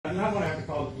not want to have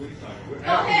to call the police on you. We're Go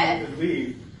ahead. asking you to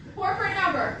leave. Corporate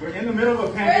number. We're in the middle of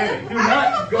a pandemic. Do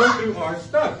not go through our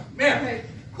stuff. Ma'am. Okay.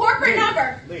 Corporate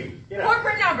number. Leave. Get out.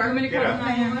 Corporate number. I'm going to Get call out.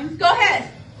 911. Go ahead.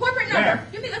 Corporate number. Ma'am.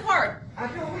 Give me the card. I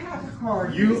don't have a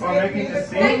card. You are making a Then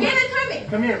scene. give it to me.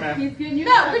 Come here, ma'am. No,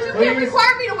 but you can't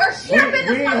require me to wear shit in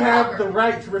We the phone have number. the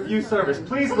right to refuse service.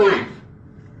 Please Come leave. on.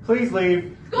 Please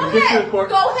leave. Go We'll get to ahead. the court.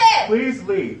 Go ahead. Please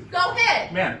leave. Go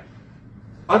ahead. Ma'am,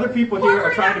 other people here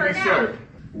are Corporate trying to number be now. served.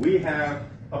 We have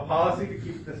a policy to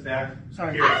keep the staff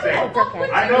here I safe. don't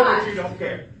know I know what that you don't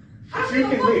care. But you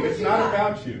can leave. It's not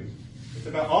about you. It's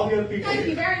about all the other people Thank you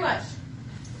here. very much.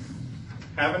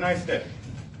 Have a nice day.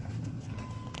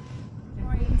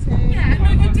 Yeah,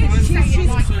 no, you did say it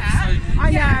like that. I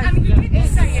know. Yeah, I mean, you did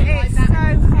say it like It's that. so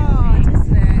hard,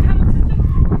 isn't it?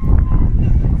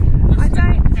 I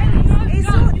don't. It's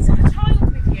not. You've got a child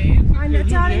with you. I know,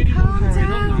 darling, calm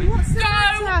down. What's the Go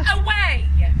matter? away.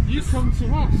 You come to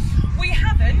us. We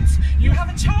haven't. You have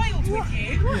a child with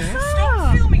you. What's Stop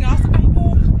up? filming us and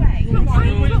walk away. But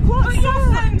what's Put your up?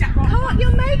 phone down. Can't,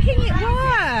 you're making it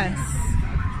worse.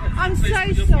 I'm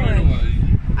so sorry.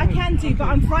 I can do, but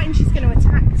I'm frightened she's going to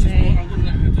attack me. I wouldn't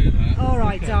let her do that. All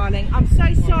right, darling. I'm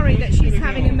so sorry that she's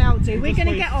having a meltdown. We're going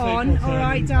to get on. All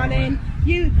right, darling.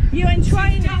 You and try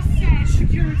and... Just said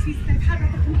security's, they've had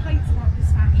other complaints about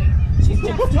this family. She's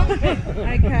just told me.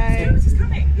 Okay. Security's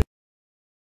coming.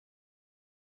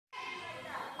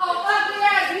 Oh, ugly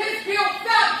ass misbuilt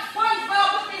stuff.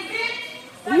 SpongeBob with his dick.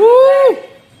 Woo!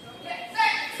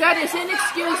 That is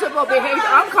inexcusable behavior.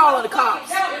 I'm calling the cops.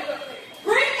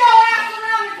 Bring your ass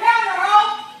around the counter, ho!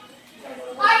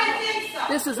 I didn't think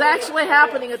so. This is actually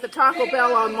happening at the Taco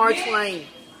Bell on March Lane.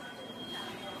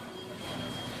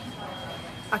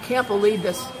 I can't believe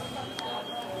this.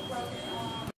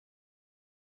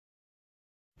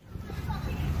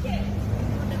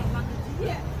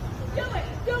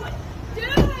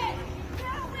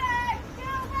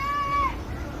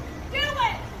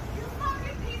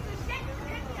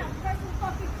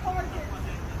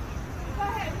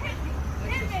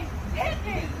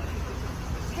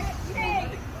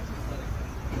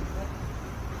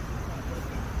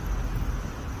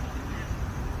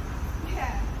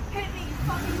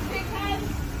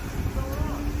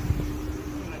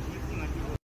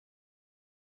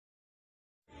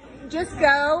 Just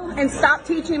go and stop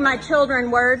teaching my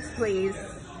children words, please.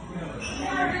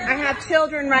 I have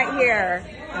children right here.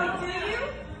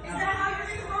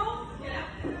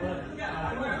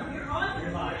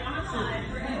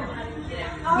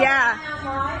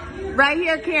 Yeah. Right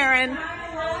here, Karen.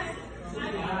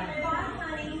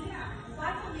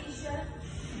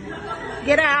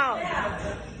 Get out.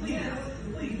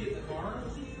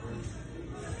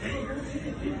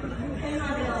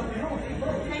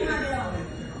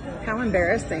 How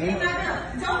embarrassing. Pay my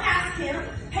bill. Don't ask him.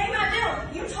 Pay my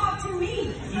bill. You talk to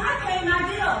me. I pay my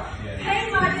bill.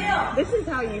 Pay my bill. This is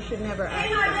how you should never act,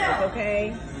 Pay my bill.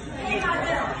 okay? Pay my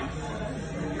bill.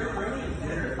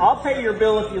 I'll pay your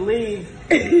bill if you leave.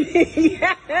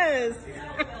 Yes.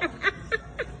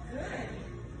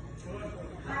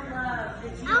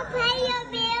 I'll pay your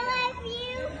bill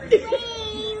if you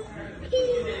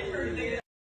leave.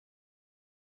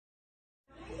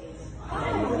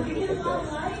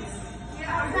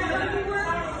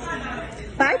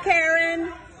 Bye,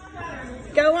 Karen.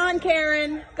 Go on,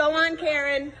 Karen. Go on,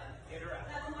 Karen.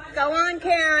 Go on,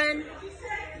 Karen.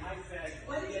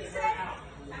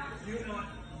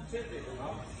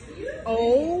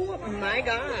 Oh my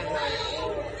gosh.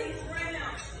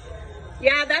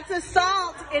 Yeah, that's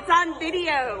assault. It's on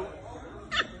video.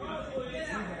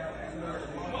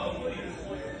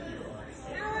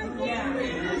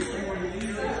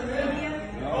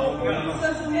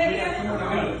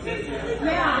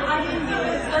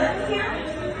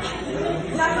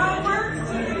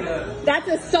 That's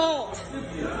assault.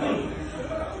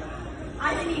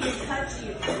 I didn't even touch you.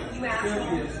 You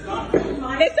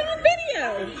asshole. It's on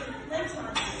video.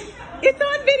 It's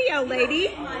on video,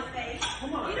 lady. My face. You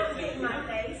don't get in my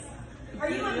face. Are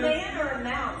you a man or a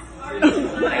mouse?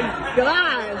 Oh my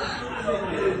gosh.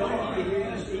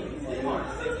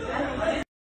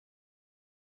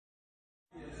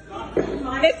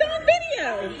 It's on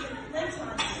video.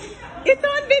 It's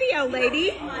on video,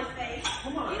 lady. My face.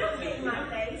 You don't get in my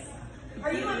face.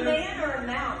 Are you a man or a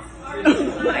mouse?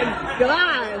 Oh my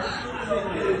gosh.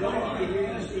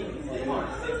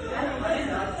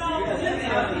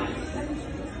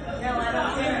 No, I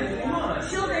don't care.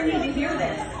 Children need to hear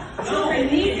this. Children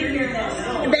need to hear this.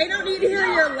 They don't need to hear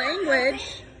your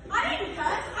language. I didn't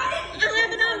touch. I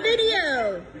have it on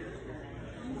video.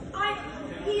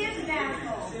 He is an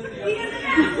asshole. He is an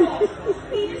asshole.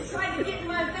 He just tried to get in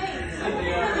my face. Is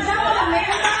that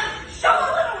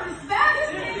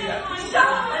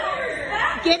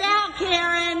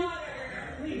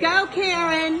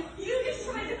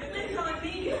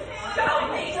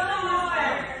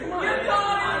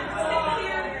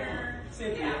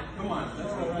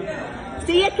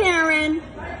See ya, Karen.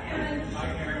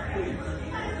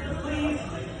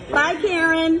 Bye,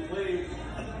 Karen.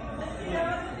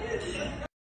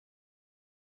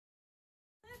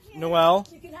 Noelle.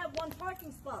 You can have one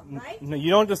parking spot, right? No, you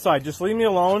don't decide. Just leave me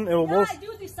alone. No, I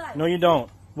do decide. No, you don't.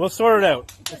 We'll sort it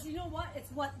out. Because you know what? It's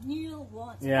what Neil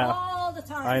wants. Yeah. All the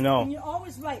time. I know. And you're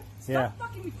always right. Stop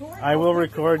fucking recording. I will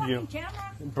record you.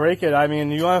 Break it. I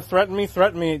mean, you want to threaten me?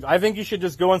 Threaten me. I think you should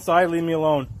just go inside. Leave me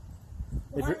alone.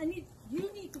 Well, you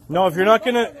need to no, if you're not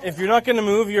gonna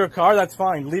move your car, that's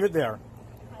fine. Leave it there.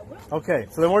 Okay,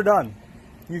 so then we're done.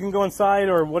 You can go inside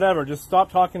or whatever. Just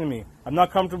stop talking to me. I'm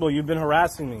not comfortable. You've been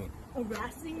harassing me.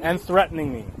 Harassing me? And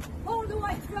threatening me. How do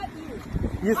I threaten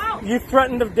you? You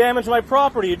threatened to damage my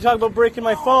property. You talk about breaking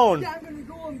my phone. I'm gonna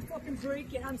go and fucking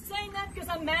break it. I'm saying that because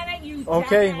I'm mad at you.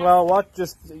 Okay, jackass. well, what?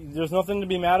 Just there's nothing to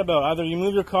be mad about. Either you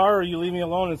move your car or you leave me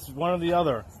alone. It's one or the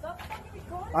other. Stop fucking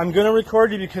recording. I'm gonna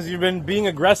record you because you've been being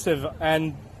aggressive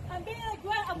and. I'm being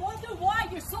aggressive. I wonder why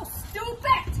you're so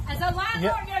stupid. As a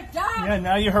landlord, you're dumb. Yeah,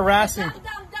 now you're harassing.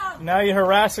 Dumb. Now you're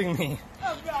harassing me.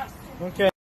 Oh gosh. Okay.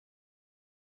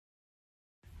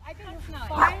 I've been here for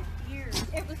 5 years.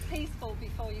 It was peaceful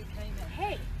before you came in.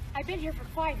 Hey, I've been here for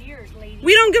 5 years, lady.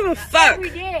 We don't give a fuck. Every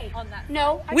day. On that.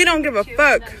 No. We don't give a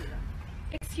fuck.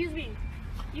 Excuse me.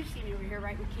 You've seen me over here,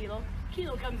 right, with Kilo?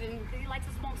 Kilo comes in, he likes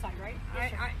the smoke side, right?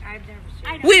 I've never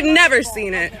seen it. We've never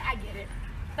seen it. Okay, I get it.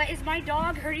 But is my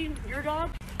dog hurting your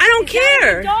dog? I don't Is that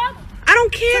care. your dog? I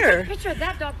don't So take a care. picture of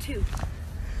that dog too.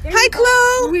 There Hi, you go.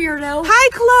 Chloe. Weirdo. Hi,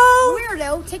 Chloe.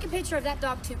 Weirdo. Take a picture of that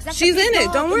dog too. 'Cause that's She's a big in it.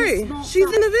 dog Don't the worry. small She's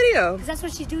side. in the video. Because that's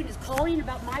what she's doing, is calling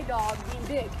about my dog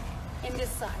being big in this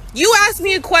side. You asked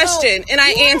me a question, and I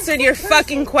answered your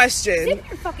fucking question. Zip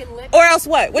your fucking lip. Or else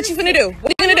what? What you finna do?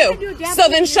 What you gonna do? So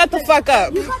then shut the fuck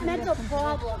up. You got mental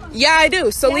problems. Yeah, I do.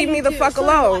 So Yeah, leave you me the do. fuck So do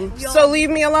alone. I. We all So do. leave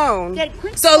me alone. Then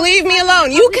quit So leave me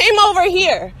alone. You came over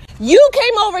here. You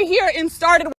came over here and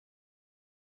started.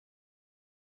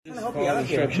 I'm trying to help you out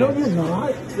here. No, you're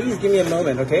not. Please give me a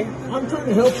moment, okay? I'm trying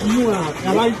to help you out,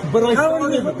 and I How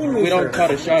are you helping me, We don't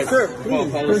cut a shot. Sir, Well, please.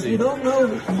 because policy. you don't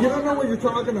know what you're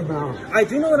talking about. I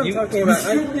do know what I'm talking You about.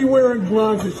 should be wearing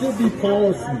gloves. It should be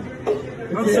policy.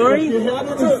 I'm sorry? If you have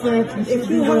any sense, you should If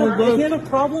be you wearing have, gloves. if you have a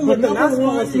problem But with the number mask one,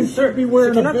 policy, you sir, should be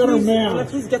wearing a can I better please, mask. Can I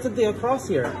please get something across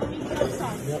here?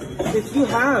 If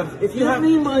you Give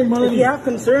me my money. if you have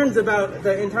concerns about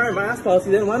the entire mask policy,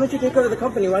 then why don't you take over the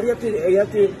company? Why do you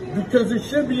have to? Because it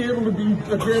should be able to be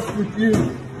addressed with you.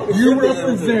 should You be able to.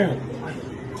 represent.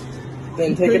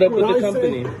 Then take it up with what the I say.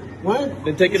 company. What?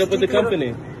 Then take it up with the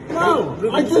company. No,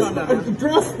 I just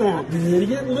addressed that, you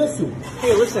idiot. Listen.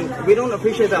 Hey, listen, we don't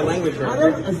appreciate that language I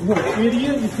here. don't, what,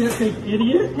 idiot? You can't say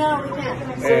idiot? No, we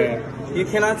can't. Yeah. You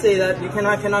cannot say that. You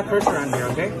cannot curse around here,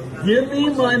 okay? Give me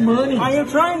my money. I am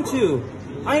trying to.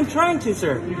 I am trying to,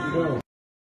 sir.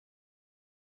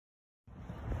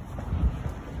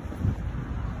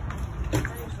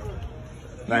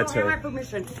 That's her.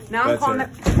 Permission. Now I'm That's calling her.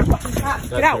 it fucking cops.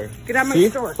 Get out. her. Get out of my See?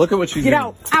 store. Look at what she's Get doing.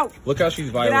 out. Out. Look how she's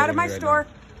Get violating out of my me right store. now.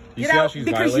 You Get see how out she's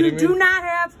because violating you me? do not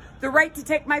have the right to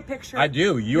take my picture. I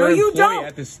do. No, You're an you employee don't.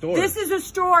 at this store. This is a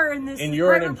store and this And is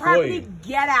you're an private employee. property.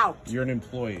 Get out. You're an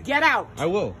employee. Get out. I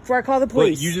will. Before I call the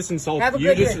police. Wait, you just Have a insulted. You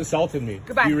good just day. insulted me.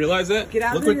 Goodbye. Do you realize that? Get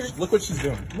out look of what here. look what she's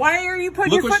doing. Why are you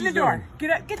putting Look your what foot in the she's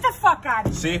door? Get the fuck out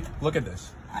of here. See? Look at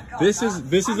this. Oh, This God.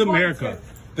 is I'm going America.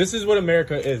 to. This is what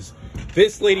America is.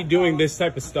 This lady doing this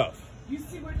type of stuff. You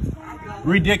see what's going on?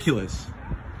 Ridiculous.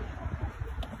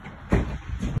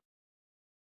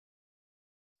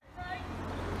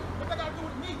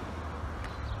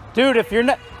 Dude, if you're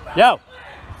not,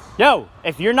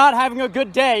 if you're not having a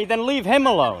good day, then leave him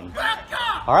alone.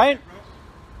 All right?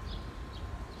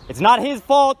 It's not his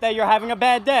fault that you're having a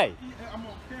bad day. I'm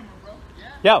on camera, bro.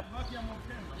 Yo, Lucky I'm on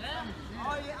camera.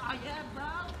 Oh, yeah, bro.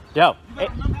 yo,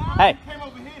 hey, Came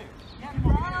over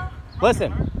here.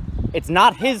 listen, it's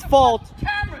not his fault.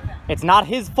 It's not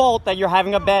his fault that you're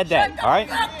having a bad day, all right?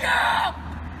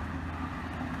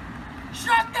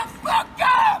 Shut the fuck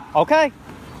up! Okay,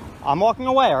 I'm walking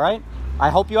away, all right? I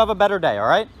hope you have a better day, all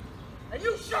right? And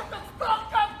you shut the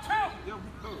fuck up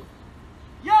too!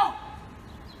 Yo!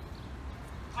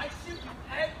 I shoot you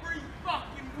every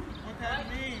fucking week. What that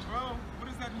mean, bro? What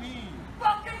does that mean?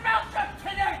 Fucking mouth shut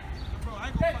today! Bro, I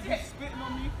ain't gonna fucking spitting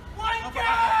on me. One Alright,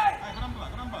 guy! hold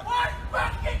on, block. One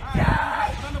fucking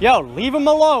guy! Yo, leave him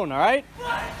alone, all right?